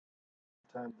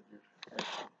the time that you're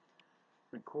actually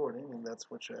recording, and that's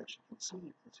what you actually can see.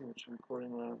 You can see what you're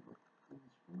recording around the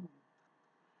screen.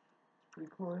 It's pretty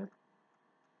cool, eh?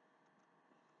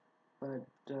 But,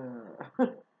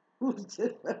 who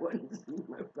says I want to see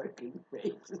my fucking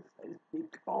face as I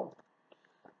speak off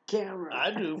camera?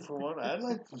 I do, for one. I'd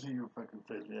like to see your fucking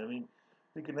face, man. I mean,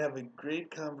 we can have a great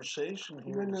conversation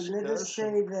here. No, let us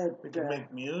say that we can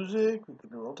make music. We can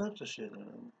do all types of shit.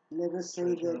 Let us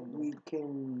say that we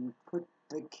can put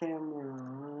the camera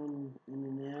on in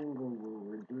an angle where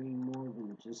we're doing more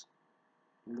than just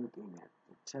looking at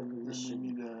the television. Then we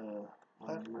need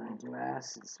on my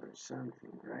glasses or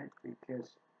something, right?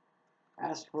 Because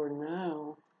as for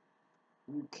now,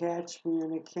 you catch me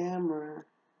on a camera,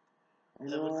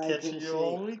 and all I can say,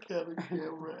 all week on a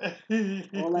camera.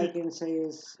 all I can say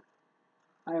is,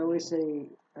 I always say,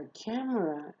 a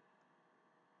camera.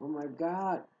 Oh my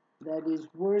God, that is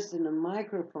worse than a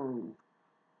microphone.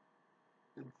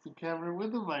 It's the camera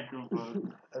with the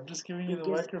microphone. I'm just giving you the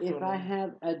Because microphone. if I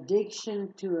have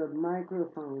addiction to a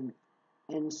microphone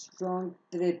and strong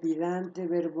trepidante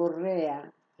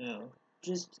verborrea, yeah.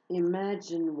 Just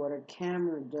imagine what a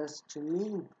camera does to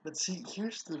me. But see,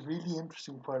 here's the really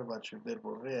interesting part about your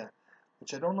verborrea,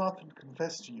 which I don't often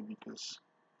confess to you because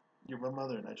you're my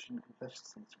mother and I shouldn't confess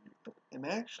these things to you. But in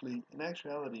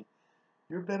actuality,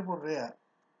 your verborrea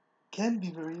can be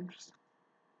very interesting.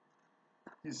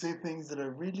 You say things that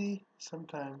are really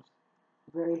sometimes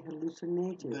very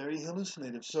hallucinative. Very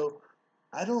hallucinative. So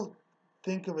I don't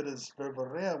think of it as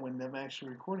verborrea when I'm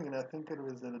actually recording it. I think of it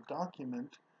as a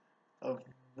document of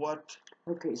what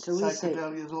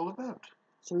psychedelia is all about.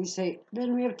 So we say,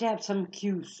 then we have to have some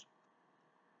cues.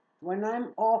 When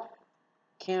I'm off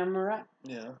camera,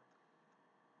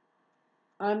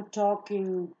 I'm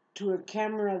talking to a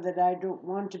camera that I don't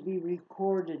want to be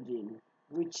recorded in,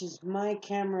 which is my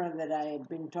camera that I have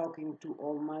been talking to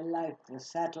all my life, the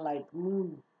satellite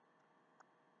moon.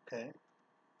 Okay.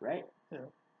 Right? Yeah.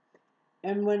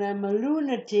 And when I'm a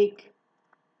lunatic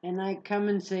and I come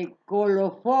and say, Colo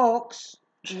Fox,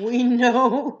 we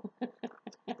know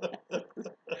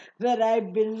that I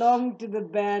belong to the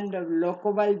band of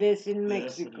Loco Valdez in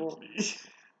Mexico.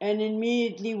 And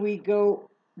immediately we go,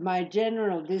 my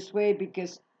general, this way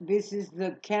because this is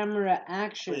the camera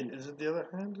action. Wait, is it the other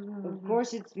hand? Of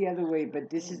course it's the other way, but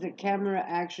this is the camera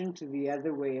action to the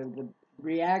other way of the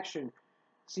reaction.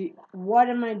 See, what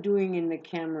am I doing in the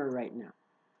camera right now?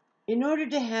 In order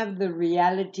to have the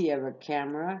reality of a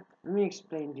camera, let me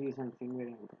explain to you something,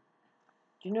 Mirando.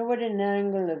 Do you know what an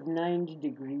angle of 90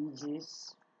 degrees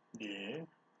is? Yeah.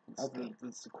 Okay.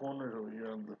 That's the corner over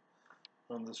here on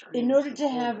the screen. In order to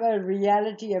have a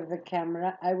reality of the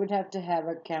camera, I would have to have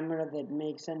a camera that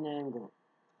makes an angle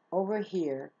over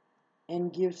here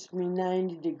and gives me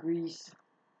 90 degrees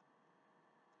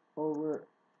over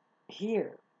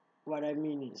here. What I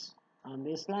mean is on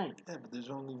this line. Yeah, but there's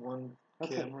only one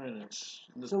camera and it's...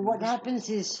 So what happens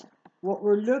is, what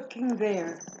we're looking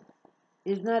there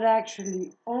is not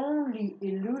actually only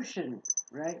illusion,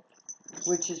 right?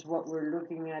 Which is what we're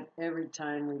looking at every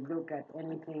time we look at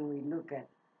anything we look at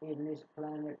in this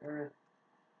planet Earth,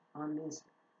 on this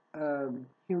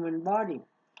human body.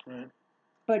 Right.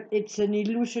 But it's an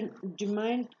illusion. Do you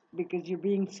mind? Because you're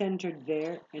being centered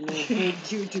there, and I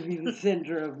hate you to be the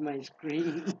center of my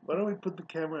screen. Why don't we put the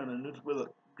camera on a neutral...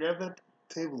 Grab that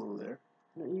table over there.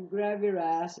 You grab your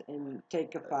ass and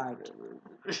take a fart.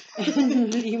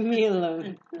 Leave me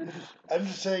alone. I'm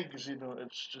just saying, because, you know,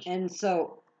 it's just... And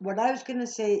so, what I was going to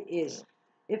say is,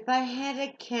 if I had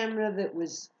a camera that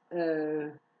was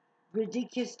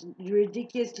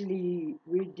ridiculously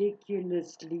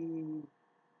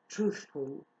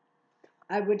truthful,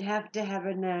 I would have to have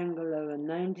an angle of a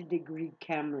 90-degree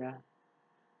camera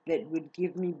that would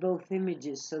give me both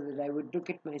images so that I would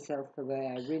look at myself the way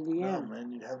I really am. No,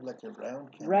 man, you'd have like a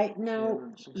round camera. Right now,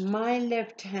 my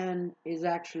left hand is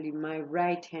actually my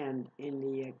right hand in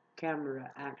the camera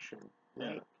action,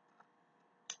 right?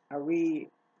 Yeah. Are we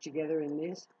together in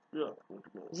this? Yeah.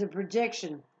 It's a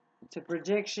projection. It's a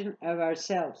projection of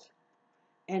ourselves.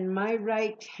 And my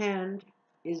right hand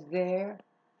is there,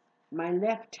 my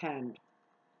left hand.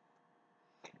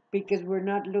 Because we're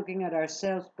not looking at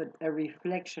ourselves, but a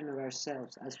reflection of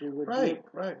ourselves, as we would look.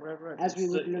 Right. As we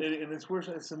would look. And it's worse,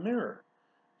 it's a mirror.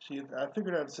 See, I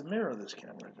figured out it's a mirror, this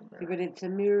camera is a mirror. Yeah, but it's a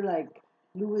mirror like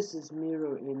Lewis's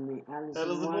mirror in the Alice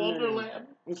in Wonderland.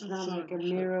 It's not like a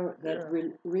mirror that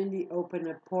will really open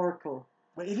a portal.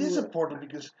 But it is a portal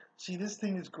because, see, this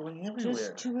thing is going everywhere.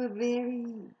 Just to a very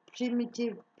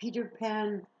primitive Peter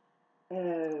Pan,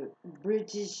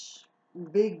 British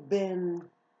Big Ben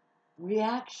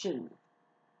reaction.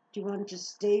 Do you want to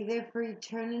stay there for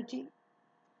eternity?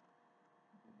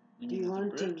 You Do mean you as a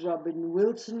want to bridge? Robin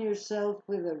Wilson yourself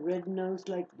with a red nose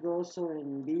like Grosso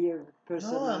and be a No, I'm just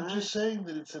personage? saying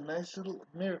that it's a nice little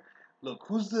mirror. Look,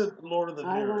 who's the Lord of the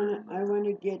Mirror? I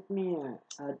wanna get me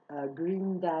a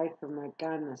green dye for my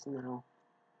canas now.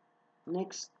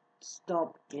 Next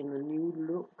stop in a new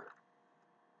look.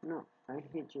 No, I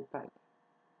hit your pipe.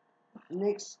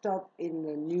 Next stop in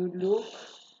the new look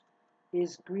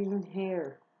is green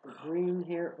hair. Green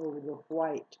hair over the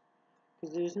white.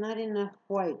 Because there's not enough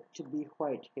white to be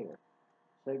white hair.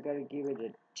 So I gotta give it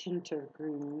a tint of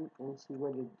green and see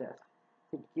what it does.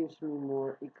 It gives me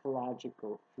more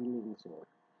ecological feelings, or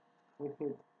if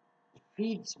it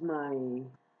feeds my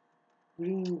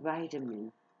green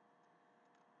vitamin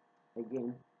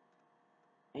again.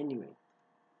 Anyway,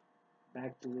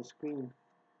 back to the screen.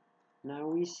 Now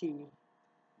we see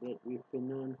that we've been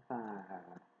on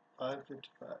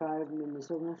 5:55. 5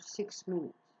 minutes, almost 6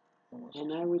 minutes. Almost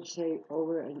And 6 I would minutes. say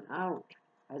over and out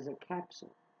as a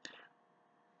capsule.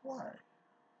 Why?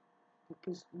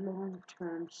 Because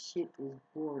long-term shit is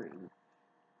boring.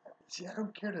 See, I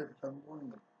don't care if I'm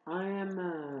boring. I am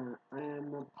a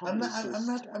I'm not. I'm, I'm publicist.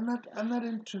 not. I'm not. I'm not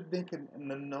into making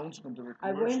an announcement or a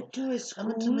I commercial. went to a I'm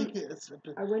into school. making it.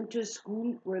 I went to a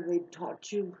school where they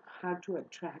taught you how to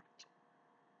attract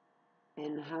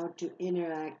and how to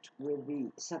interact with the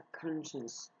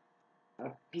subconscious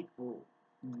of people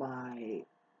by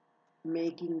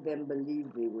making them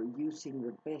believe they were using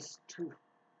the best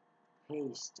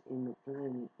toothpaste in the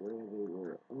planet, where they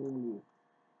were only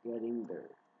getting their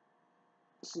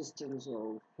systems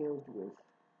all filled with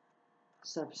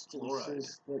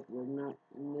substances that were not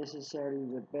necessarily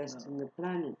the best in the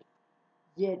planet.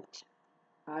 Yet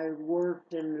I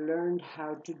worked and learned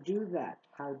how to do that,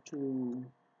 how to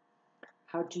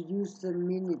use the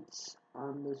minutes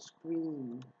on the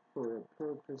screen for a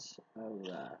purpose of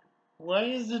Why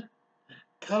is the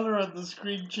color on the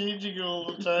screen changing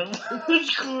all the time?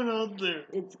 What's going on there?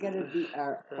 it's gonna be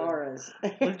our auras.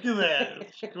 Look at that.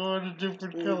 It's going to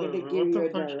different We're colors. gonna give What you the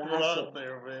an fuck's going aurazo. on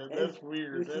there, man? That's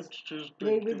weird. This is That's just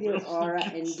play like with your aura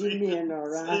can and see give me an it.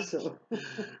 aurazo.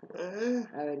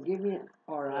 Eh? Give me an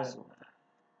aurazo.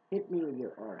 Hit me with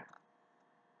your aura.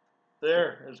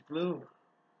 There, it's blue.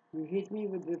 You hit me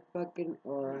with the fucking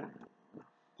aura.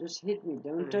 Just hit me.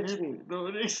 Don't touch me. No,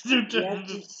 it is too You have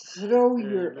to throw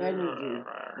your energy.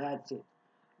 That's it.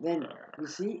 Then, you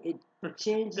see, it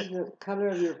changes the color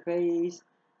of your face,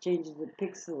 changes the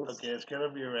pixels. Okay, it's gotta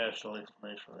be a rational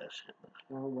explanation for that shit.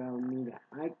 Oh, well, Mira,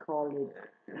 I call it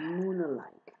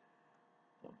moon-alike.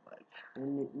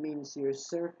 And it means you're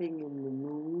surfing in the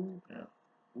moon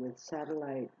with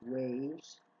satellite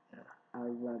waves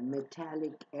of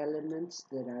metallic elements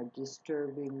that are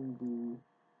disturbing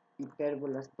the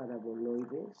hyperbolas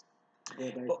paraboloides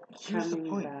that are Here's the coming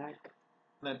point. back.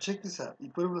 Now check this out.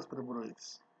 Hyperbolas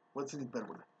paraboloides. What's an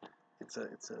hyperbola? It's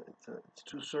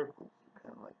two circles,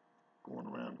 kind of like going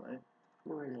around, right?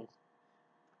 More or less.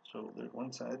 So there's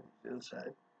one side, the other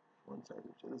side, one side,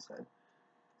 the other side.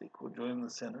 They co-join in the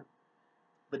center.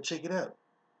 But check it out.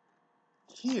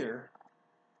 Here,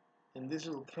 in this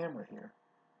little camera here,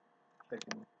 if I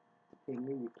can, I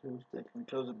can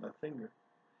close it with my finger,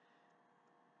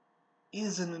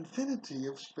 is an infinity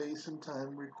of space and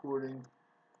time recording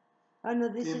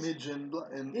image and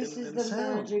this is and the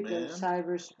sound, magic man. of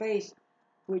cyberspace,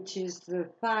 which is the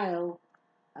file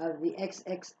of the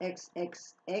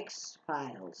XXXXX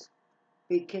files.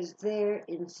 Because there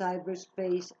in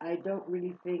cyberspace, I don't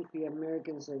really think the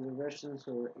Americans or the Russians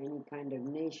or any kind of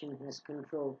nation has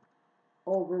control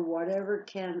over whatever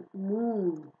can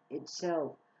moon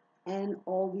itself and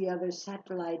all the other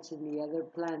satellites and the other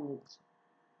planets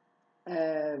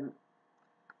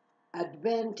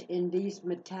advent in these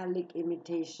metallic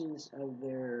imitations of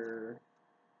their,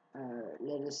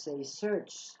 let us say,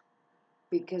 search.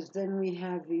 Because then we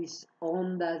have these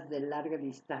ondas de larga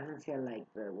distancia, like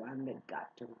the one that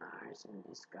got to Mars and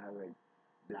discovered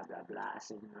blah blah blah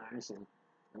in Mars, and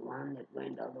the one that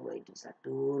went all the way to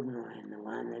Saturno, and the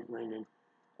one that went in.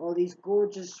 All these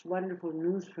gorgeous, wonderful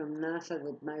news from NASA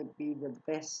that might be the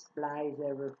best flies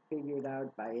ever figured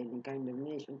out by any kind of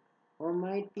nation, or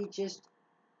might be just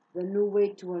the new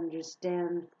way to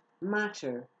understand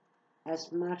matter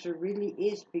as matter really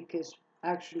is, because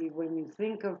actually when you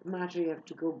think of matter you have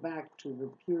to go back to the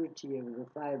purity of the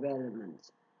five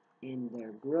elements in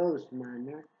their gross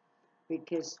manner,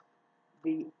 because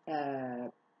the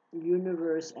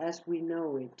universe as we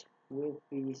know it, with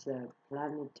these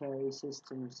planetary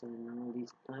systems and all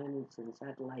these planets and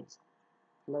satellites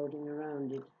floating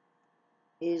around it,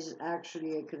 is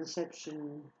actually a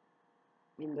conception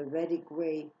in the Vedic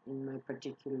way, in my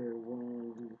particular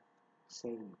world,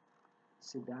 say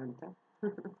Siddhanta,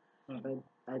 but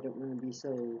I don't want to be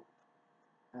so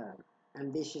uh,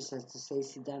 ambitious as to say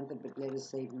Siddhanta, but let us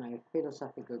say my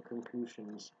philosophical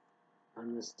conclusions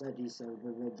on the studies of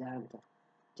the Vedanta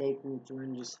take me to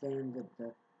understand that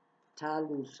the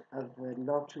talus of the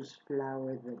lotus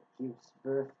flower that gives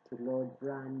birth to Lord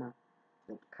Brahma,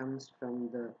 that comes from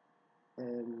the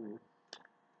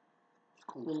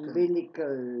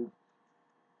umbilical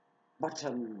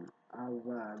bottom of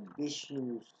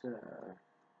Vishnu's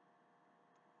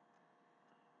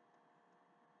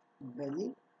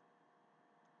belly,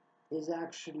 is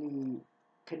actually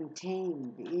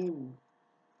contained in,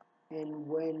 and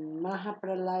when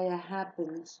Mahapralaya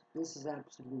happens, this is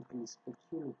absolutely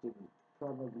speculative,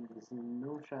 probably is in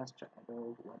no Shastra at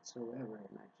all whatsoever,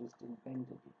 and I just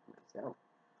invented it myself.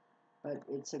 But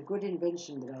it's a good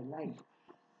invention that I like.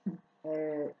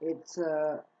 It's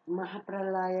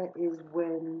Mahapralaya is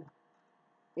when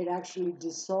it actually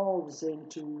dissolves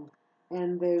into,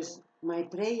 and there's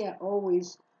Maitreya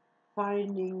always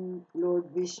finding Lord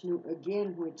Vishnu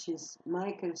again, which is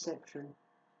my conception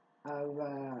of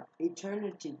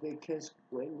eternity, because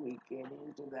when we get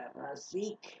into that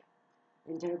Rasik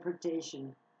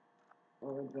interpretation,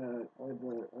 or the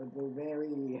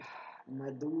very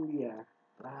Madhurya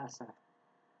Rasa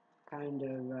kind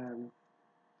of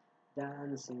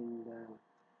dance and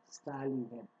style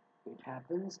that it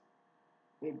happens,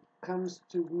 it comes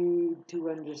to me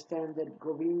to understand that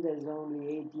Govinda is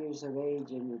only 8 years of age,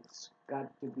 and it's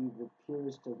got to be the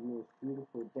purest of most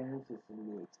beautiful dances in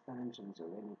the expansions of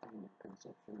any kind of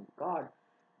conception of God.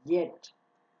 Yet,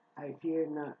 I fear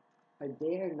not, I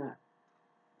dare not,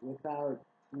 without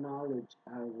knowledge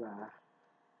of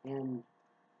and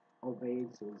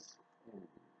obeisance and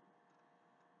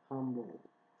humble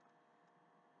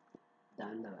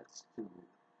dandavats to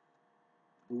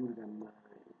Durga Ma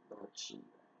and Lord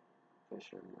Shiva and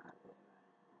Vishwanath,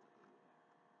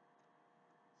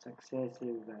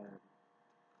 successive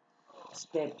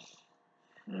steps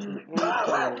to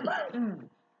enter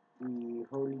the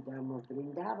holy Dham of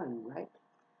Vrindavan, right?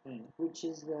 Which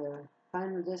is the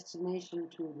final destination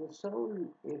to the soul,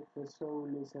 if the soul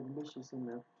is ambitious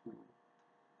enough to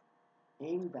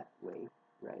aim that way,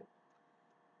 right?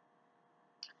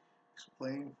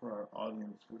 Explain for our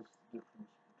audiences the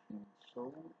difference between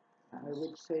soul and I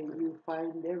would say you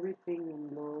find everything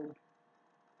in Lord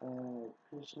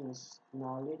Krishna's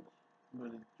knowledge.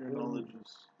 But your knowledge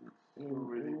is in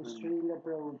already been... Srila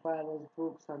Prabhupada's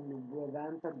books, on the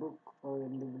Vedanta book, or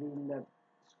in the Vrinda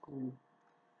school,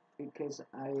 because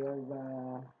I have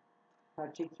a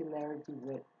particularity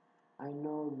that I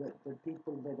know that the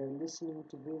people that are listening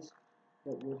to this,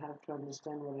 that will have to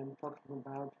understand what I'm talking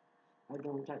about. I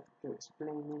don't have to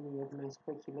explain any of my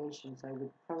speculations. I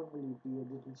would probably be a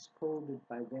little scolded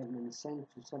by them and sent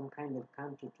to some kind of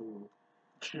country to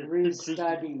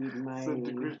restudy my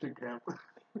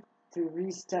to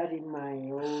restudy my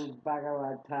old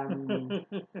Bhagavatam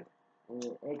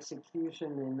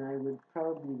execution, and I would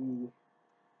probably be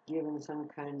given some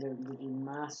kind of little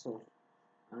muscle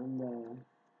on the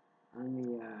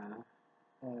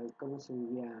 ¿cómo se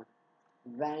diría?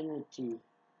 Vanity,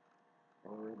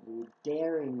 or the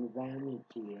daring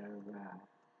vanity of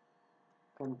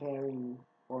comparing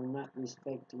or not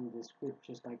respecting the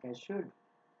scriptures like I should,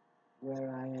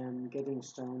 where I am getting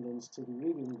stoned and still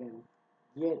reading them.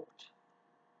 Yet,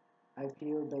 I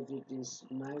feel that it is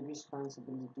my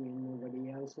responsibility and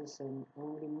nobody else's, and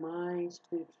only my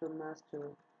spiritual master,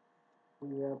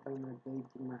 Vivekananda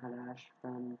Maharaj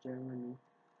from Germany,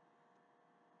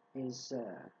 is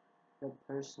the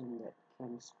person that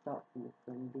can stop me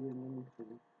from doing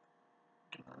anything.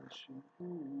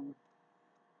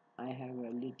 I have a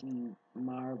little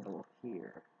marble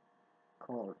here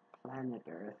called Planet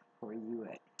Earth for you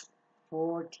at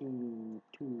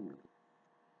 14:02.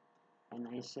 And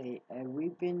I say,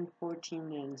 we've been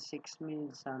 14 and 6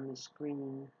 minutes on the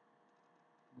screen,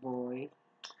 boy.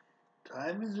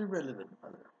 Time is irrelevant,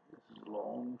 mother. This is a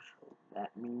long show.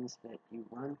 That means that you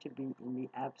want to be in the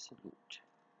absolute.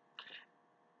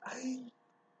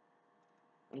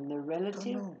 In the relative?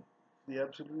 Don't know. The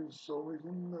absolute is always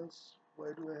in us.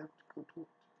 Why do I have to go to it?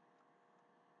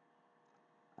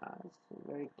 It's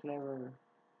a very clever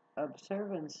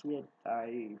observance, yet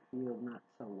I feel not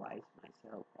so wise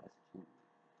myself as to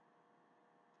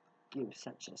give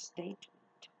such a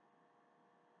statement.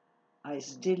 I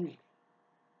still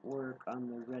work on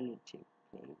the relative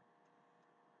plane,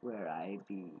 where I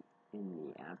be in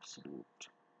the absolute,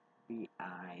 be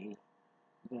I,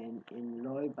 then in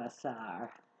Loy Basar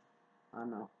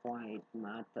on a white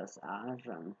Mata's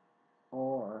ashram,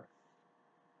 or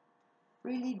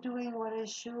really doing what I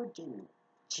should in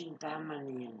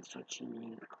Chintamani and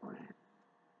Xochimilco,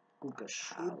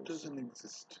 Should doesn't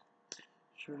exist.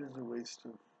 Should is a waste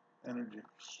of energy.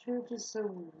 Should is a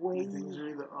These way. things are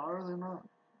either are or they're not.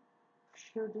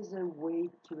 Should is a way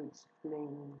to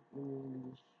explain in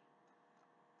English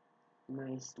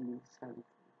nicely something,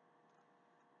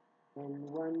 and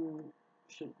one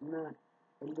should not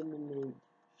eliminate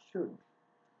should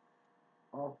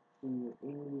of the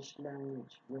English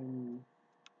language when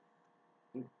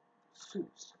it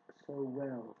suits so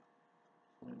well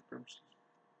Many purposes.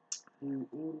 the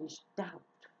English doubt.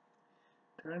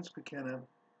 Terence McKenna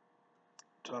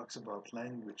talks about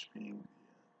language being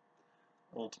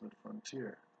the ultimate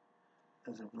frontier,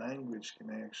 as if language can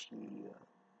actually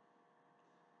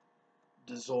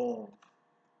dissolve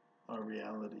our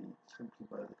reality simply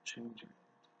by the changing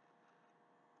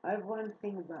of I have one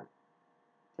thing about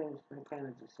Terence McKenna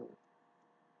to say.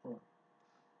 What?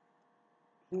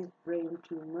 His brain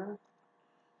tumor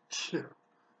it.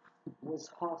 was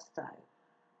hostile.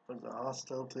 Was a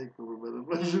hostile takeover by the And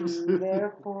Muslims.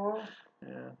 therefore,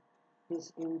 Yeah.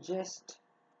 his ingest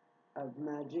of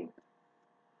magic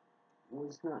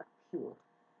was not pure.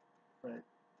 Right.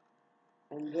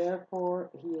 And therefore,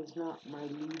 he is not my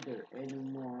leader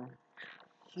anymore.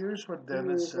 Here's what He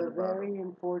Dennis is said a about very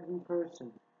important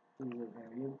person. He's a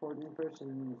very important person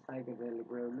in the psychedelic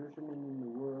revolution and in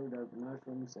the world of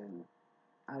mushrooms and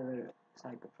other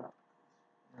psychotropicals.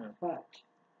 Yeah. But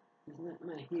he's not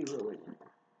my hero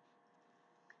anymore.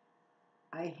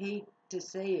 I hate to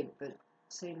say it, but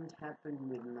same happened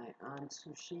with my aunt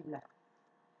Sushila.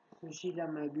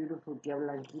 Sushila, my beautiful tia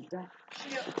Blanquita,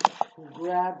 who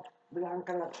grabbed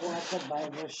Blanca La Cuata by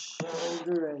the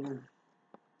shoulder and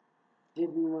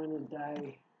didn't want to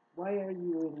die. Why are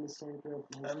you in the center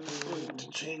of my I'm screen? going to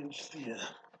change the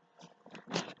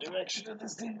direction of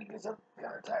this thing because I'm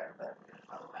kind of tired of that.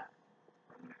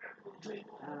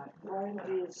 Point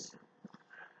is,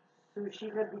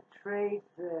 Sushila betrayed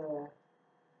the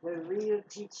real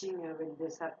teaching of el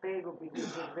desapego,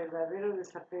 because el verdadero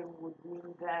desapego would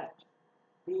mean that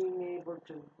being able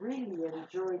to really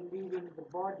enjoy leaving the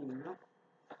body, no?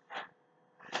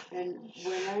 And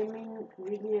when I mean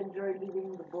really enjoy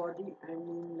leaving the body, I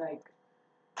mean like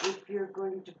if you're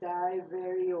going to die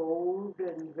very old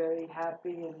and very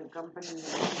happy in the company of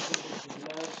people that you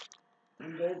love,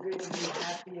 and they're going to be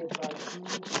happy about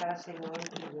you passing on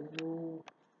to the new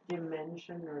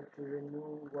dimension or to the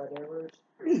new whatever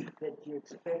that you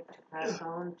expect to pass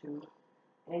on to,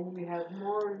 and you have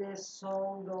more or less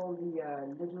solved all the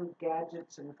little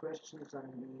gadgets and questions on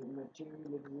the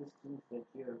material existence that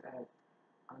you have had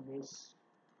on this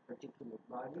particular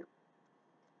body.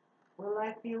 Well,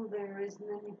 I feel there isn't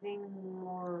anything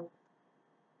more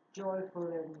joyful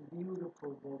and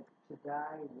beautiful than to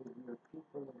die with your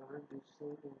people around you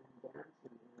singing and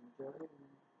dancing and enjoying.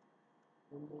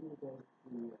 And then you get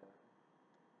the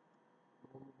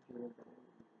moment you're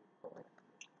dying.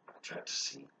 I tried to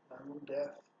see my own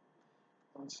death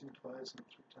once and twice and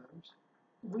 3 times.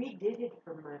 We did it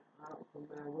for my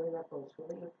abuela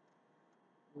Consuelo.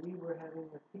 We were having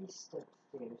a feast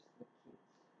upstairs, the kids.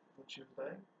 When she was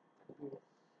dying? Yes.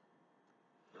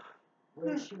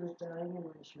 When she was dying and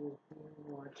when she was being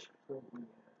watched for the.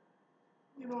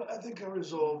 You know what? I think I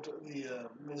resolved the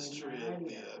mystery of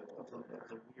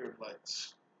the weird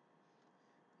lights.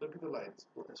 Look at the lights.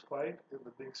 It's white, and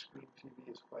the big screen TV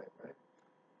is white, right?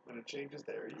 When it changes,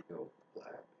 there you go,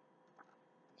 black.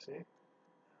 You see?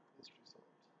 Mystery solved.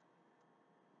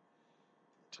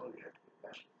 I told you I had to get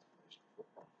national information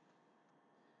football.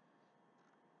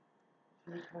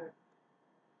 Sweetheart,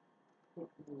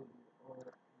 pick me or.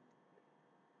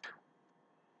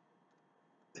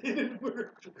 It didn't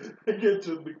work. I get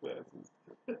to the glasses.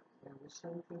 There was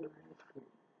something nice here.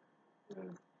 Yeah.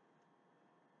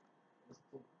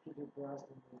 Mr. Peter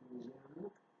Brosnan in Louisiana.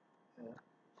 Yeah.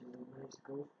 Which is a nice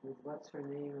ghost with what's her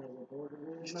name as a daughter.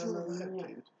 He's still Mamma alive, Mia.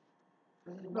 please.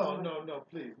 Mamma- No,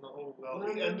 please. No, oh, well,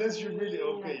 Mamma unless you're really Mia.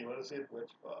 okay, you want to see it, which,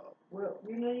 Well,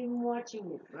 you're not even watching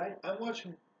it, right? I'm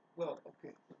watching, well,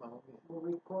 okay, Mamma Mia.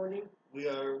 We're recording. We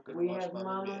are going to We watch have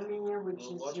Mamma Mia. Mia, which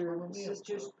We'll is watch your Mamma Mia.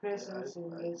 sister's presence in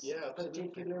this yeah, absolutely.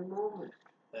 particular moment.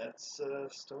 That's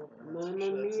Stoner. Mamma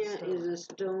Mia is a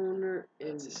stoner,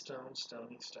 and That's a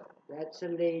stony stone. that's a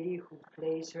lady who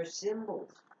plays her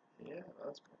cymbals. Yeah,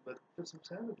 that's but put some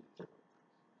sanity to it.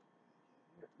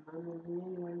 Mamma Mia,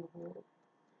 you want to hear it?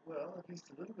 Well, at least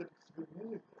a little bit, it's good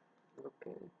music there.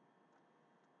 Okay.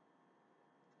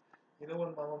 You know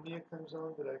when Mamma Mia comes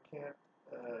on that I can't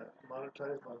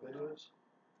monetize my videos?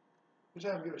 Which I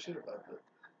don't give a shit about, but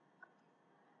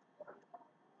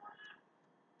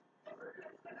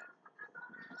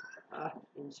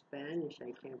in Spanish.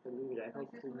 I can't believe it. I hope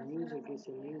the music is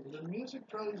in English. The music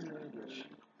probably is in English.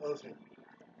 Okay.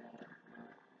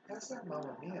 That's not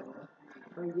Mamma Mia, huh?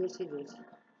 Oh, yes, it is.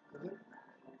 Is it?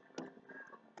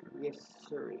 Yes,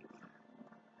 sorry.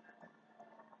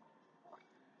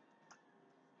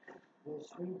 There's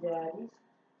three daddies,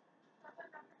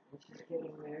 and she's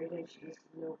getting married, and she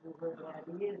doesn't know who her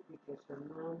daddy is because her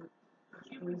mom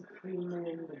is three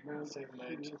men the month Same she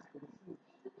night. was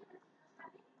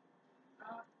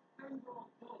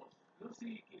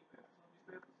conceived.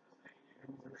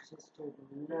 And her sister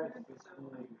loves this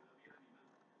movie.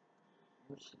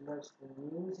 And she loves the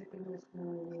music in this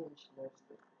movie, and she loves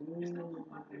the theme in the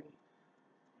movie,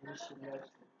 and she loves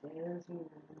the dancing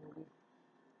in the movie,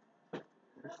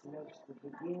 and she loves the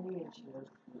beginning, and she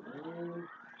loves the end.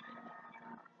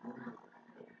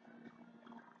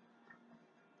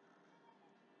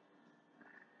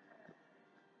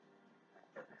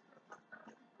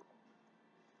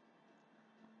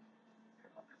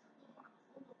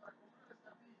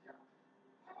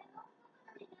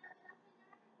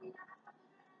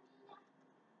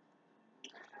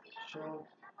 So,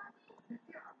 if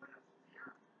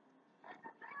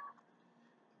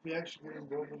we actually get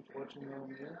involved into watching Mamma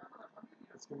Mia,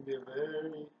 it's going to be a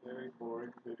very, very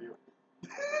boring video.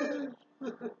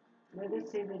 Let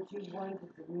us say that you wanted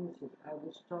the music. I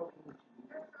was talking to you.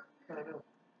 I know.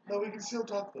 No, we can still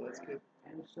talk though, that's good.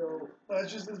 And so No,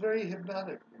 it's very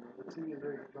hypnotic. The TV is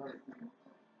very hypnotic.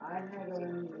 I had only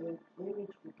an image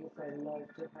because I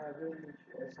like to have image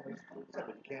as I speak. Yeah,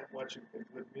 but you can't watch it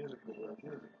with music without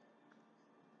music.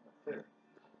 Not fair.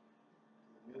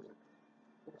 The music.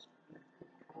 Just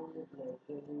kind of like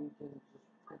you can just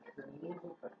put the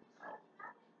music on.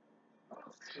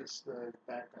 It's just the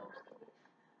background stuff.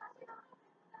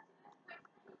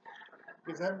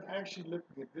 Because I'm actually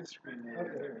looking at this screen right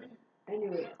Okay. here.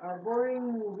 Anyway, our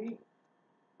boring movie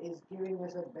is giving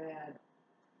us a bad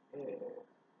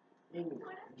image.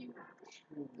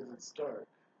 Because it's dark.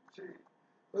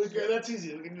 Okay, that's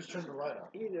easy. We can just turn the light on.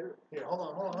 Either Here,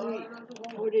 hold on.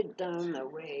 put it down a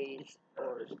ways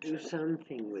or do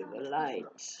something with the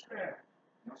lights.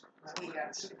 We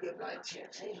got some good lights here.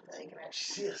 See, now you can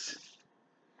actually see us.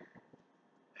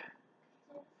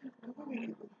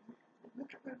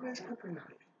 Look at that nice company.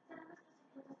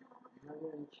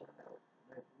 Mother and child.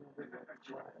 Like mother and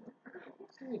child.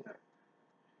 See,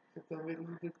 it's a little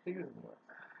bit bigger than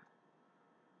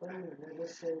that. Anyway, let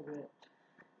us say that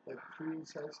Like 3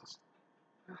 sizes.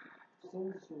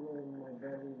 since you were in my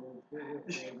belly was bigger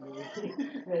for me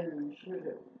than you should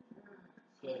have.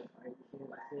 So I can't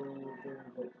say anything,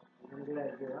 but I'm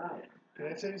glad you're out. Can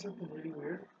I tell you something really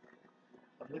weird?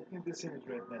 I'm looking at this image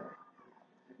right now.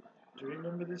 Do you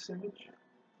remember this image?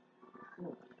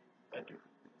 No. I do.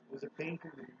 It was a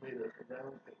painting that you made, a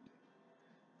round painting.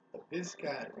 Of this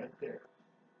guy right there.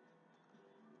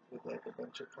 With like a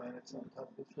bunch of planets on top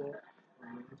of his head. Or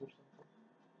moons or something.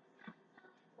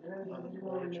 On an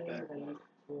orange background.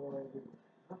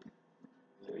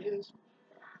 There he is.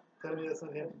 Tell me that's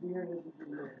not him.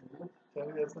 Tell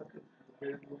me that's not the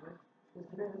bearded woman.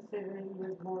 It's never said that he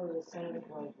was more of a Santa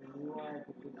Claus than you are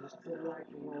because you're still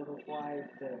liking all the white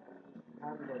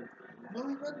handles. No,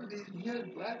 he wasn't. He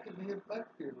had black and he had black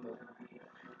beard though.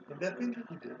 And that painting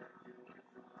he did.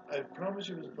 I promise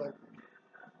you it was black.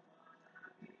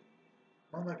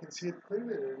 Mom, I can see it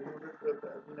clearly. I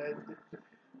mean,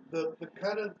 the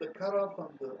cut off on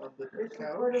the There's a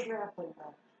couch. photograph of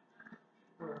that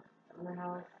in the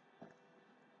house.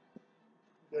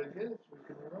 You gotta get it so we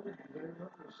can remember. You gotta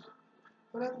remember this.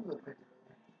 What happened to the painting?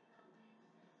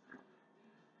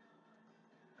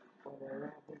 But I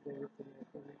wrapped everything I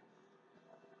can.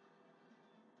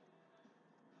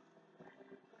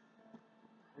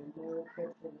 I never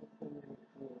kept anything in the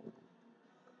field.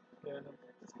 Yeah, no,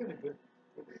 it's kind of good.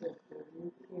 Except for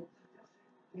you kids.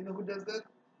 You know who does that?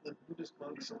 The Buddhist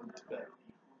monks in Tibet.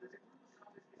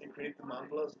 They create the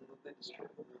mandalas and then they destroy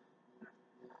them.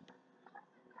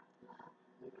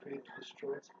 They create to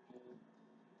destroy.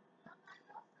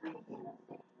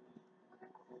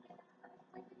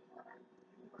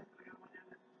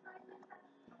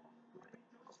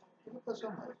 ¿Qué le pasó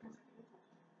a Mike?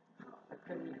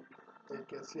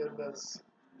 Que hacía las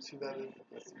ciudades de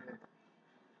crecimiento.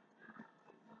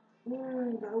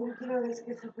 La última vez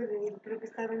que supe de él, creo que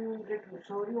estaba en un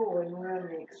reclusorio o en un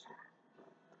anexo.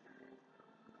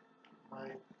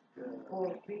 Mike.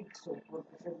 Por fixo,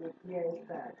 porque se metía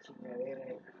esta chingadera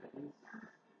en la nariz.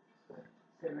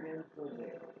 Cemento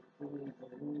de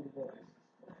 $500,000.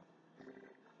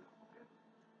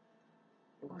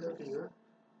 Entonces,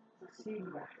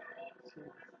 Silva,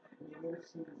 Miguel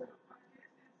Silva.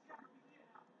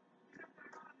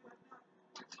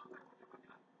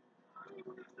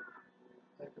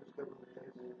 I could have with the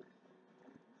table.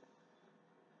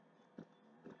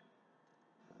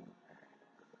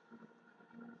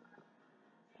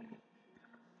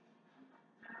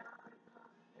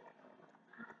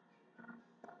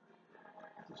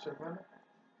 ¿Tu hermana?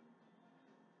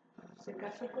 Se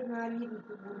casó con alguien y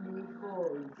tuvo un hijo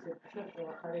y se puso a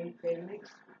trabajar en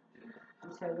Pemex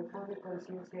y se alejó de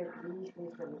conciencia Krishna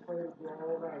y se alejó del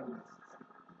yoga y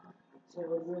se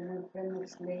volvió muy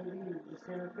Pemex lady y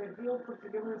se me perdió porque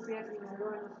yo me fui a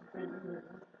Sinaloa, no se perdió,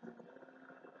 ¿no?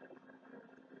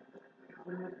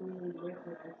 Yo me fui muy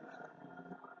lejos, muchos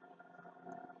años,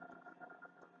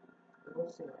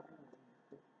 12 años.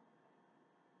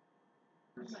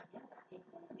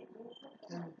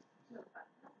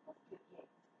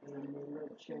 En el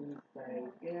 80,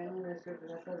 ¿qué año nació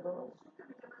Plaza 2?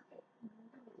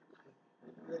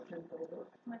 En el 82.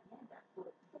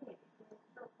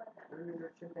 En el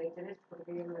 83,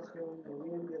 porque ella nació en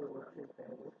noviembre del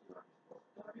 82.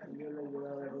 Y yo la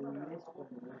llevaba de un mes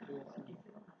cuando nació así.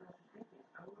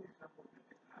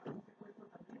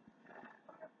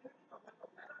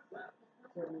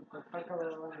 O sea, mi papá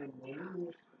acababa de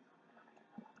morir.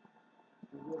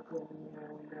 Y yo tenía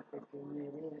una pequeña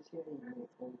herencia y me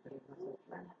compré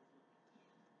Mazatlán.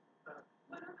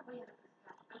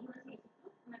 ¿No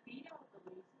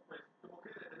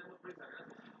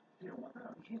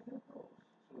vendiste tepos?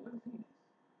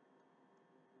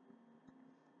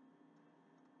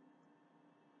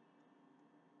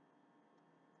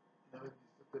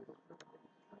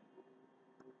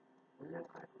 Una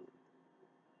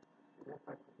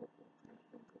parte de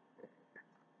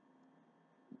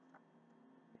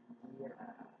vendía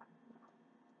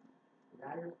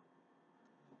Lalo,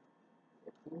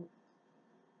 de Pink,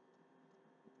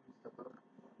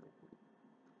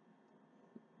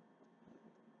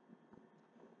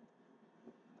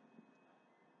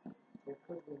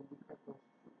 después vendí para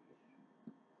construir.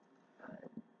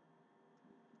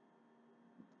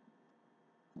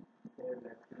 Pero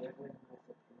la tierra en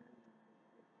Mazatlán.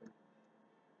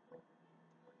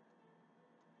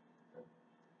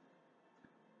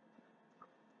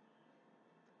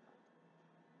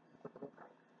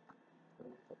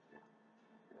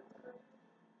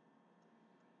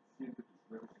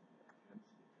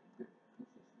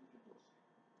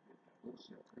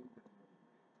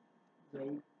 Y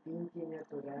ahí Pink tiene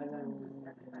atorada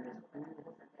una espina.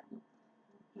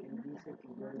 Él dice que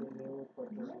yo le debo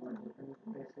 400,000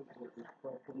 pesos de los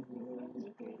 4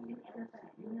 millones que él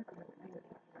consiguió para vender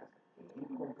la casa. Y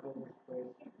compró después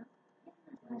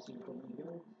de 5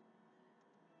 millones.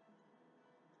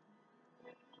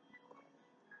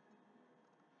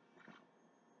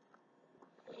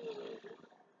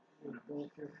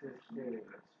 Entonces,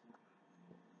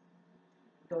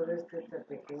 todo este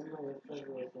estratagema de estas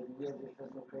groserías, de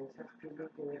estas ofensas, tiene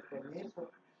que ver con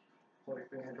eso.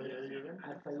 Porque hasta allá llegan,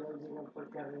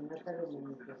 porque a Renata lo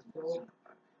manifestó.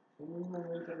 En un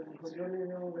momento le dijo, yo le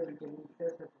debo 20,000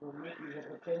 pesos a tu mamá y de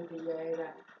repente ya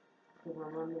era, tu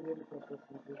mamá me dio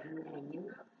 400,000 a mí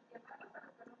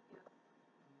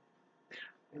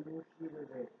en un giro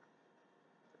de...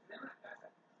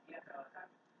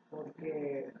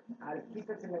 Porque al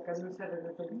quítate la camisa,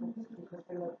 Renata dijo, pues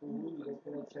quítatela tú y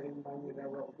vete a echar un baño de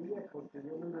agua fría, porque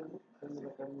yo no me gusta quitarme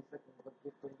la camisa con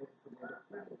cualquier pendejo que me lo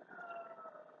pide.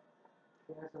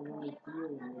 Quieras o no mi tío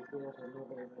y me quieras o no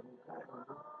regalar un carro,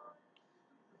 ¿no?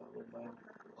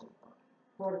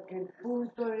 Porque el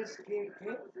punto es que,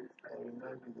 ¿qué?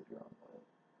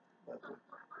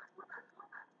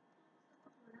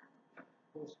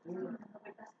 Pues mira,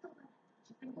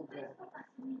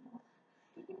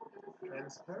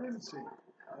 Transparency.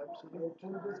 el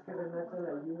punto es que Renata la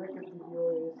ayuda que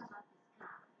pidió es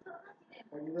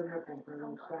ayúdame a comprar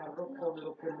un carro con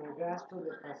lo que me gasto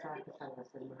de pasajes a la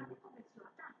semana.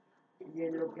 Y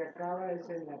en lo que acaba es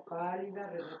en la pálida,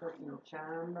 Renata sin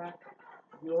chamba,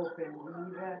 yo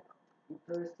ofendida, y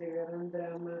todo este gran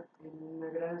drama en una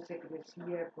gran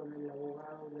secrecía con el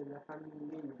abogado de la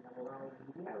familia y el abogado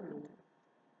del diablo, ¿no?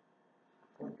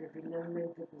 Porque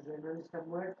finalmente pues Renan está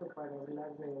muerto para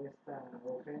hablar de esta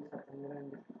ofensa tan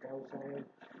grande que causa él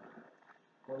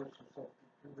con sus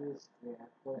actitudes de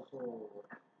acoso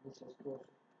incestuoso,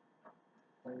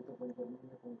 tanto como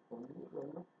conmigo,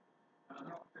 ¿no?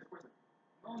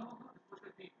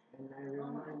 And I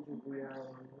remind you we are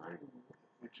online.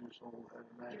 Which is all an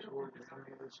nice order for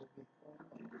me this week.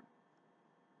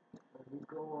 When we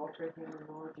go offer him an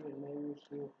orgy and maybe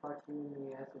he'll fuck you in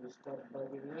the ass and start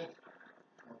bugging us.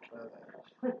 I'll try that.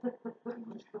 I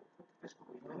don't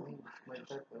think it's my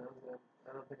type, but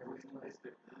I don't think I'm going to.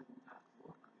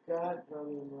 God,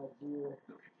 brother, my dear.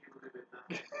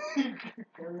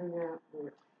 Coming up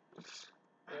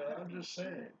I'm just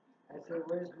saying. I said,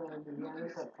 where's my Emiliano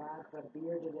Zapata,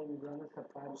 bearded Emiliano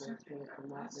Zapata, is going to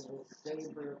come out with a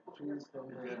saber of truth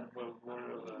and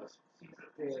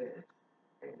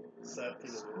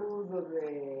escudo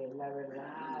de la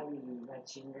verdad y la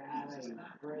chingada y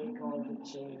break all the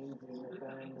chains in the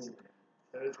family.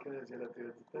 ¿Sabes qué decía la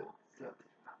tía Tita?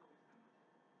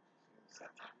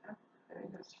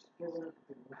 Qué bueno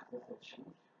que te gusta esa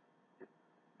chingada.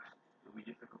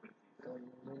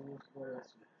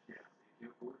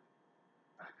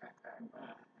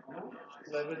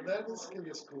 La verdad es que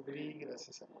descubrí,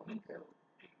 gracias a Mónica,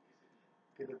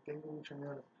 que le tengo mucho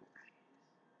miedo.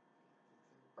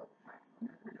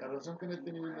 La razón que no he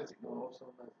tenido una esposa,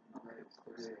 una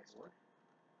historia de amor,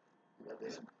 la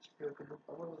de pero que no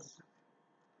vámonos.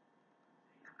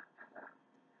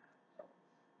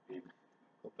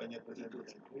 Compañía presente.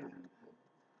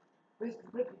 Pues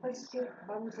lo que pasa es que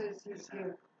vamos a decir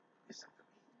que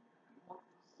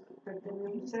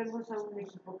pertenecemos a un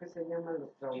equipo que se llama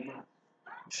Los Traumados.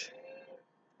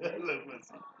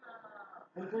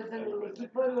 Entonces en el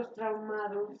equipo de los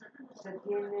traumados se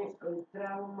tiene el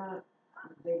trauma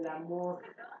del amor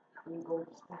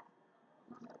inconquistado.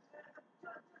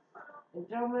 El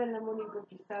trauma del amor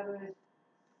inconquistado es,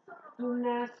 tú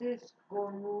naces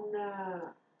con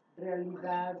una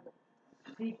realidad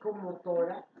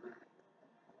psicomotora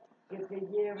que te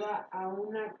lleva a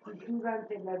una actitud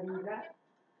ante la vida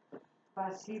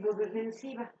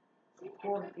pasivo-defensiva,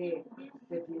 porque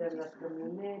te tiran las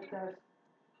camionetas,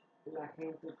 la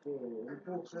gente te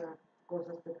empuja,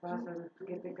 cosas te pasan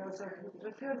que te causan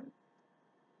frustración.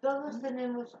 Todos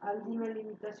tenemos alguna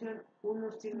limitación,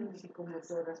 unos tienen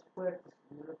psicomotoras fuertes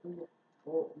como la tuya,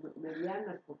 o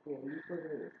medianas, porque el hijo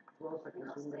de Rosa, que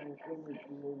es un gran genio y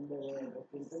tuvo un bebé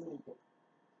recientemente,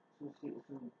 su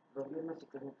problema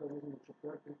psicomotor es mucho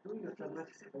peor que el tuyo, está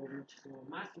muchísimo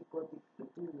más psicótico que el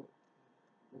tuyo.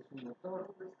 Es un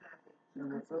motor. El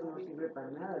motor no sirve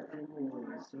para nada,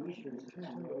 tiene seizures,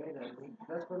 chingaderas, ¿no?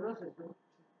 Las conoces, ¿no?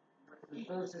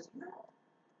 Entonces,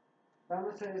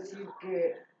 vamos a decir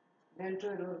que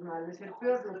dentro de los males, el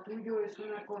peor, lo tuyo es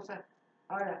una cosa.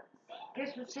 Ahora, ¿qué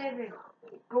sucede?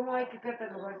 ¿Cómo hay que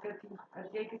catalogarte a ti? A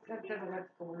ti hay que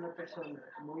catalogarte como una persona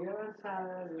muy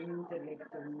avanzada, de un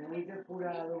intelecto muy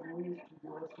depurado, muy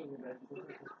estudioso de las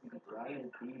cosas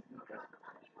espirituales, físicas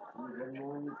y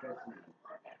demónicas y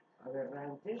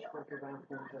aberrantes, porque van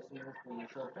juntas unas con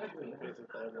las otras, ¿verdad?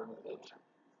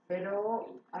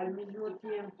 Pero al mismo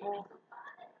tiempo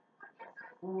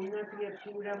una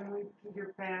criatura muy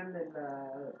Peter Pan de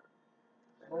la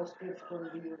bosque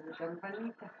escondido de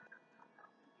Campanita,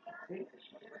 ¿sí?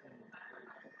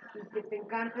 Y que te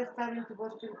encanta estar en tu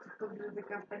bosque escondido de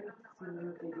Campanita, si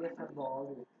no te irías a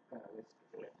Bogotá cada vez que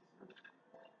fueras.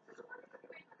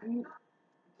 Y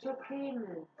it's okay,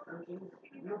 man,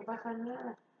 no pasa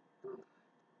nada.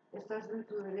 Estás en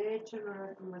tu derecho, no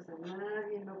lastimas a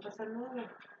nadie, no pasa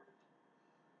nada.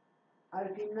 Al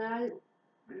final,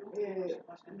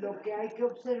 lo que hay que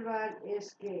observar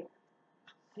es que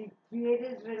si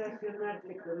quieres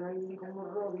relacionarte con alguien como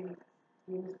Robin,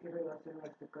 tienes que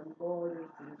relacionarte con Boris,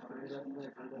 tienes que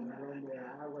relacionarte con el hombre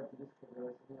agua, tienes que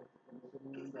relacionarte con ese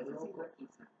mundo loco,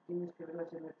 tienes que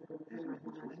relacionarte con esa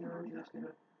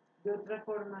imaginación, de otra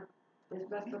forma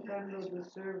estás tocando the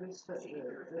surface of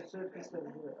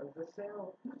the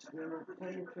cell, you're not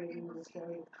penetrating the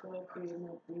cell itself, you're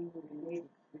not being related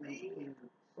to the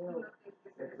cell,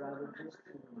 but rather just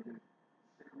to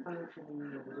functioning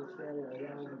of the cell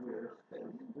around your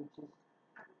space, which is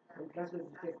el caso de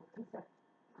Tecuquita.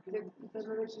 Tecuquita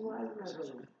no ve su alma,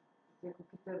 Robin.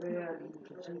 Tecuquita ve al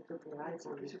muchachito que hay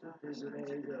por eso, que era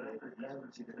ella educada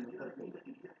y que mejor que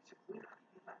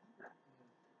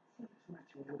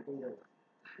ella.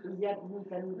 Y ya ni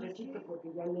tan muchachito porque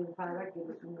ya le enfada que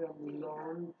eres un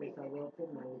grandulón, pesadote,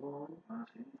 malgón.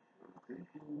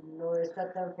 Y no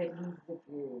está tan feliz de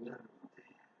que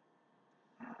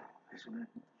se le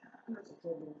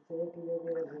gustaría que yo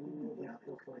hubiera venido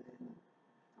después de mí.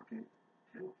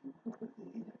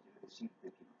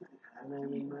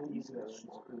 Nadie más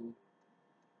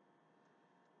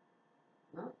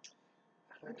 ¿no?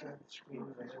 I tried the screen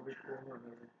on every corner of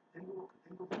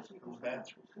the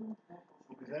bathroom.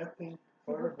 Because I think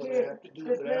part of what I have to do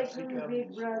is that I have to become,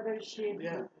 Big Brother shit.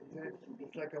 yeah, exactly.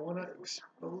 It's like I want to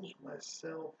expose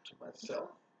myself to myself.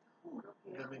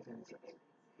 If that makes any sense.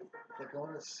 It's like I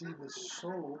want to see the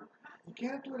soul. You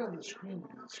can't do it on the screen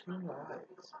because the screen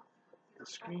lies. The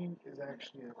screen is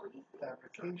actually a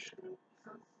fabrication.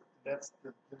 That's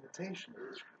the limitation of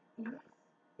the screen.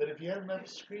 But if you had enough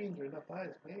screens or enough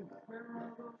eyes, maybe.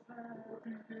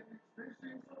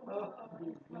 Oh,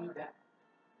 mi vida.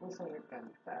 Vamos a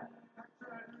cantar.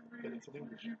 It's in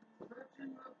English.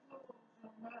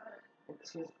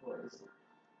 It's his voice.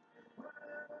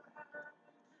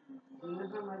 Do you know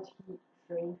how much he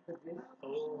trained for this?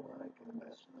 Oh, I can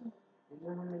imagine. Do you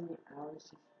know how many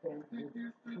hours he spent with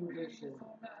tutors and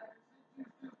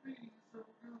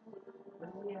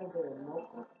any other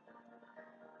mocha?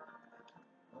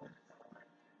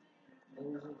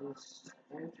 Those are this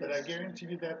But I entrance. guarantee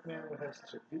you that man would have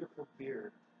such a beautiful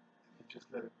beard if he just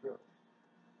let it grow.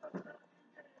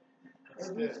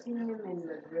 Have you Instead, seen him in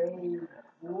the gray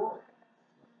walk?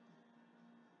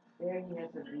 There he has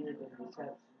a beard and his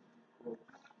hat.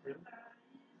 really?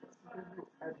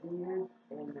 A beard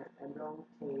and a long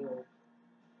tail.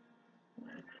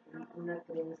 Una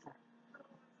trenza.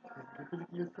 ¿Qué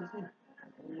película está así?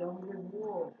 El hombre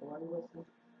búho o algo así.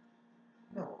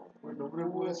 No, el hombre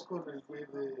búho es con el güey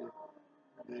del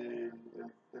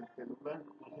pelo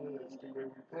blanco, este güey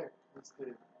muy pack,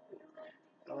 este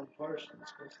Alan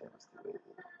Parsons, ¿cómo se llama este güey?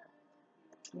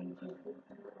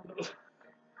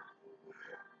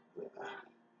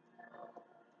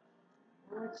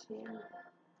 What's him?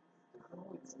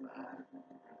 No, it's not.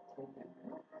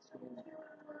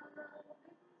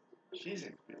 She's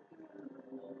incredible.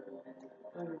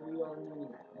 Well, we all knew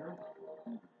that,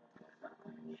 no?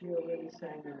 She already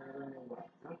sang in I don't know what,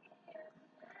 no?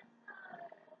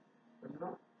 But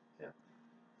no? Yeah.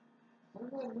 What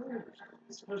about her?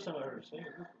 It's the first time I heard her sing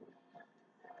it.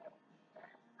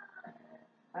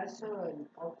 I saw an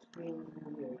off-screen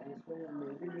movie of this one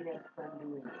and they really had fun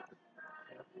doing it.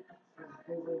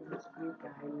 They were in this Greek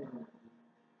island.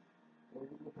 They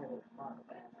really had a lot of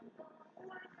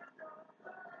fun.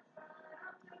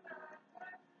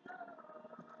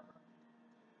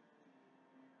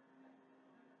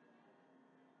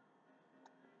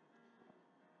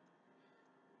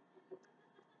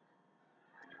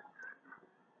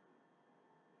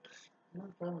 You know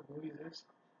the problem with movies is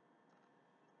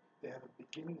they have a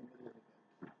beginning, middle,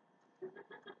 and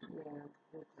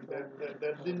Yeah, an end.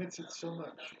 That limits it so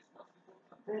much.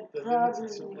 that That limits problem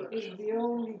it so much. is the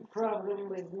only problem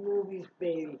with movies,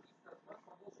 baby.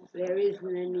 There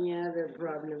isn't any other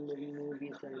problem with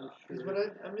movies, I'm Because sure.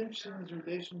 what I'm interested in is the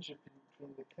relationship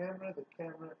between the camera,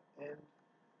 and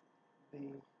the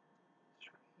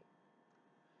screen.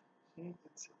 See,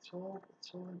 it's all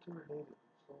interrelated.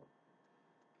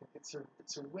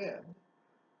 It's a web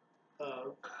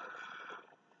of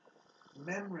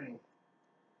memory.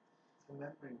 It's a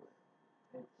memory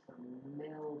web. It's a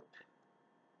melt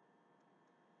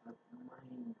of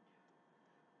mind.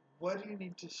 Why do you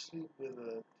need to sleep with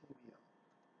a TV on?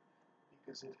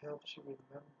 Because it helps you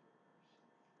remember.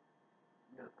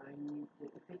 No, I need to,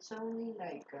 if it's only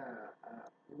like a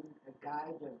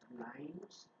guide of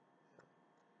lines,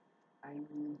 I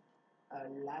need a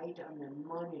light on a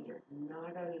monitor,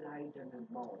 not a light on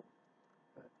a bulb.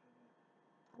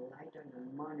 A light on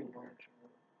a monitor.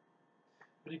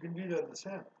 But you can read out the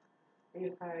sound.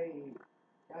 If I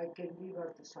can leave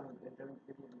out the sound, I don't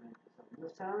really like the sound. The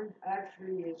sound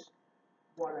actually is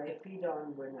what I feed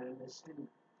on when I'm asleep.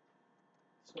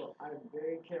 So I'm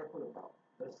very careful about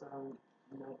the sound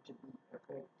not to be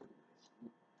affecting my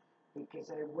sleep. Because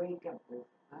I wake up with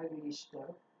ugly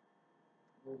stuff,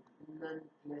 with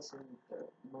non-pleasant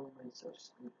moments of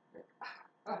sleep.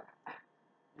 Like,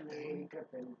 and I wake up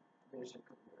and there's a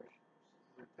commercial.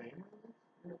 Is there pain?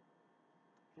 No,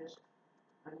 just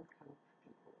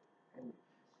uncomfortable. And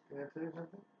Can I tell you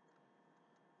something?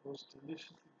 The most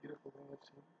deliciously beautiful thing I've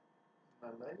seen in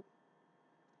my life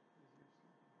is you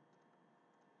sleeping.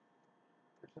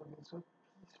 There's something so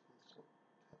peaceful, so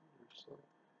tender, so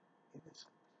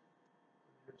innocent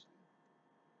when you're asleep.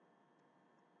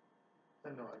 I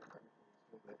know I can't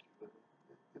explain that to you, but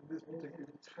in this particular...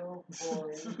 it's so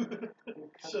boring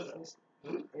because Shut up. this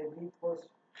every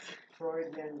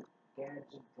post-Freudian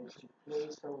gadget that you play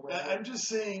so well. I'm just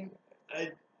saying,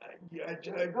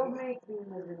 Go make me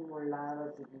live in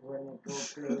Molados if you want to go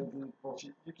play people.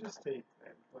 You just take,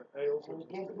 man. But I also And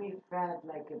just get me fat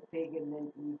like a pig and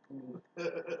then eat me.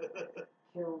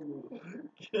 Kill me.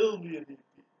 Kill me and eat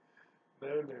me.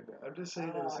 No. I'm just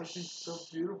saying there's Oh, something so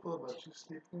beautiful about you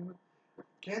sleeping.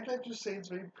 Can't I just say it's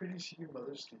very pretty to see your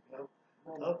mother sleeping?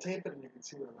 I'll tape it and you can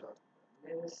see what I'm talking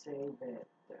about. Let us say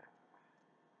that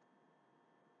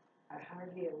I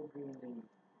hardly ever dream anymore.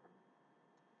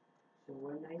 So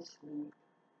when I sleep,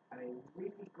 I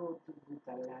really go to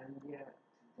Butalandia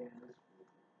to dance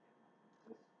with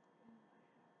them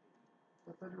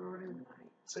I thought you were already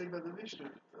night. saying that the Vishnu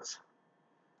did this.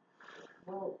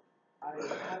 Well, I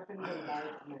happen to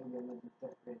like my Yellovita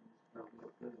friends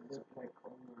because they look like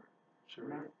Omar, Sure.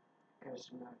 not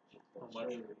Kasnachi, but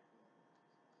much. Sherry.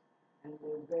 And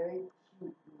they're very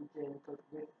cute and gentle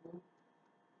with me.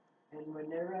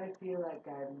 feel like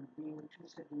I'm being too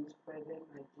seduced by them,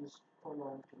 I just hold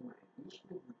on to my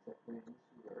Ishmaelita friends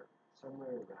who are somewhere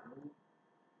around,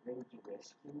 ready to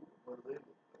rescue me. What do they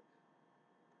look like?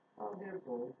 Oh, they're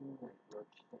golden like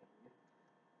Rochester.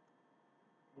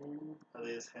 And Are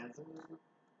they as handsome as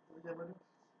the Yamanis?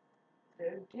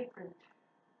 they're different.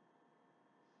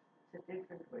 It's a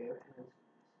different way of handsomeness.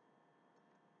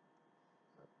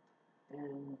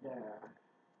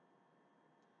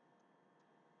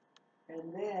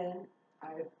 And then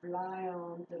I fly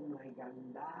on to my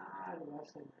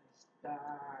gandarvas and I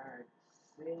start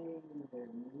singing their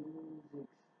music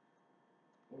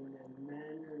in a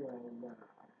manner of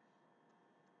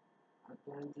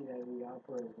Atlantida, the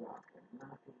opera rock, and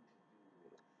nothing to do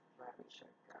with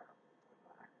Flavishaka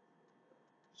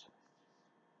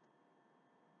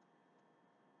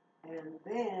or And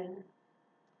then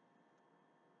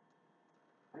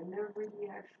I never really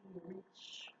actually reach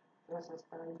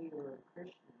Rasastani or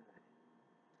Krishna in the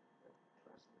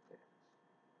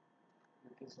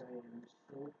because I am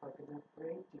so fucking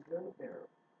afraid to go there.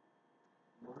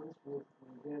 Once with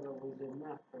Rivera was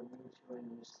enough for me to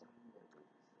understand that it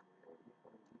is a very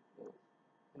funky place.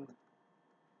 And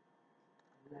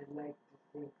I'd like to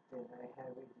think that I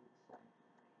have it inside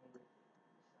my head,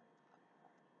 inside my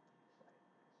heart, inside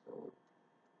my soul,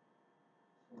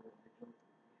 so that I don't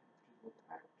really have to go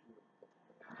back to it, but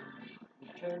I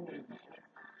eternally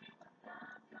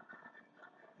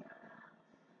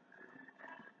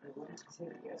I want to say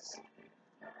yes.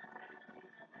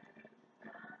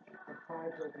 A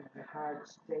part of the heart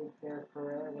stayed there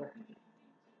forever.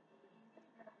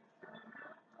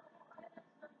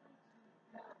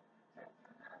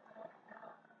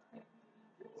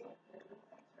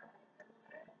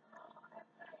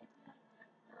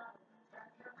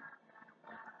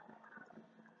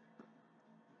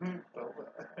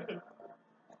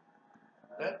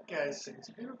 That guy sings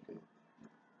beautifully.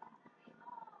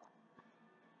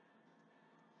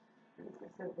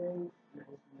 It's a very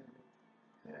nice movie.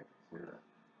 Yeah, I can see that.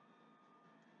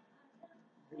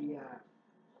 The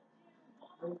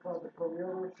what do you call the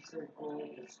choreographers are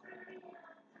gorgeous.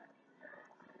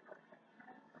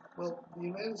 Well, the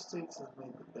United States has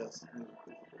made the best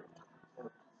musicals of all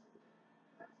time.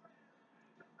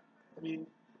 I mean,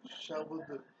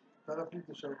 Shalwood,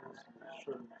 Parapita Shalwood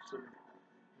son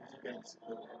musicales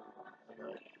de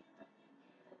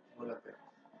no la pena.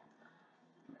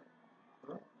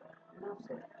 ¿No? No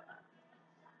sé,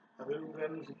 A ver, un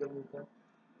gran musical mexicano.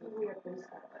 no voy a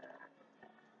pensar.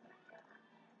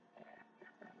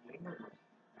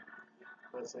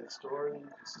 West Side Story,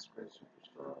 This is Great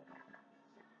Superstar.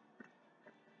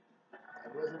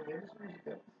 Algo de menos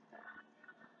musical.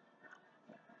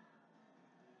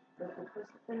 Lo que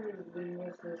pasa con los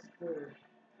gringos es que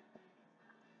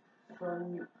son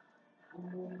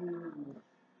muy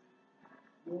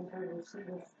bien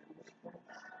producidos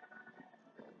musicales.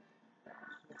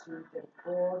 Sus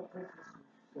intercortes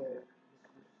y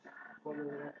sus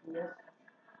coreografías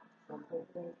son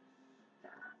perfectas.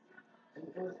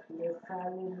 Entonces le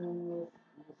salen unos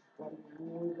musicales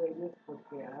muy bellos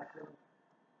porque hacen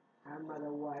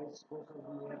otherwise cosas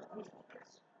muy artísticas.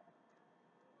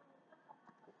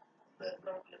 That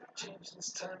not going to change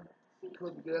this time.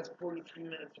 Because that's 43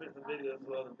 minutes worth of video. That's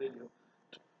a lot of video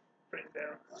to break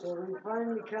down. So we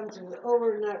finally come to the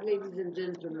over and out, ladies and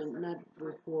gentlemen, not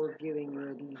before giving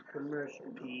you these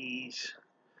commercials. Peace.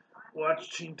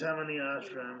 Watch Chintamani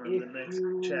Ashram and If the next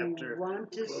you chapter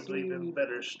want to will do even see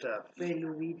better stuff.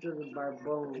 Peludito the If you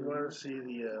Barbone, want to see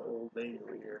the old lady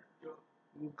over here.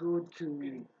 you go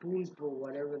to Pulpo,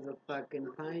 whatever the fuck,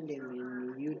 and find him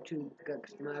in YouTube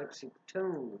Kaxmarxic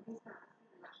Tone.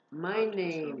 My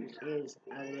name is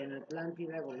Adriana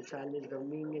Atlantida Gonzalez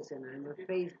Dominguez, and I'm a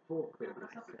Facebooker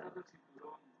myself.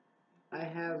 I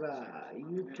have a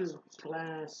YouTube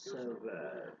class of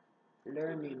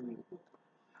learning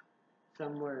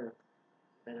somewhere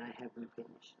that I haven't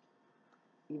finished.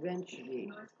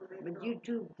 Eventually, but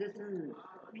YouTube doesn't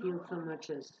feel so much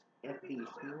as FBs,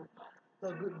 no?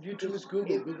 No, YouTube is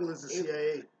Google. Google is the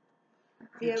CIA.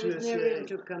 See, I YouTube was is never CIA.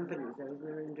 into companies.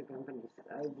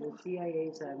 The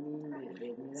CIAs, I mean,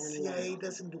 they CIA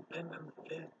doesn't depend on the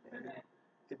Fed, man.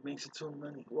 It makes its own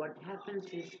money. What happens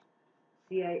is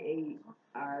CIA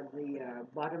are the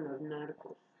bottom of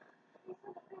narcos.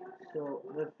 So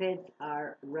the feds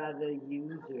are rather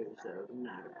users of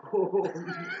narco.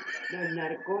 They're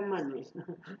narcomanes.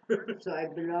 So I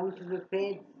belong to the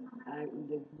feds.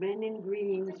 The men in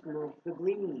green smoke the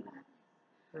green.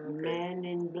 Okay. Men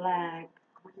in black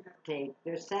take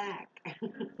their sack.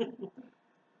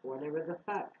 Whatever the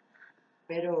fuck.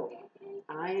 Pero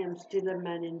I am still a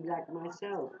man in black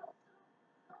myself.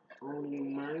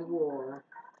 on my war.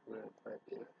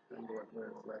 Remember what we're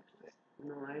black today.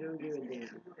 No, I don't give a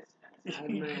damn. I have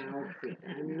my outfit.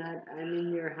 I'm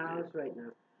in your house right now.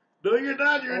 No, you're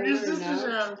not. You're in your Over and sister's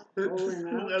out. house. Over and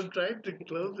out. I'm trying to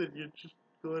close it. You're just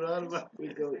going on about We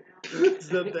go. it.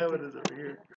 It's not that one is over here.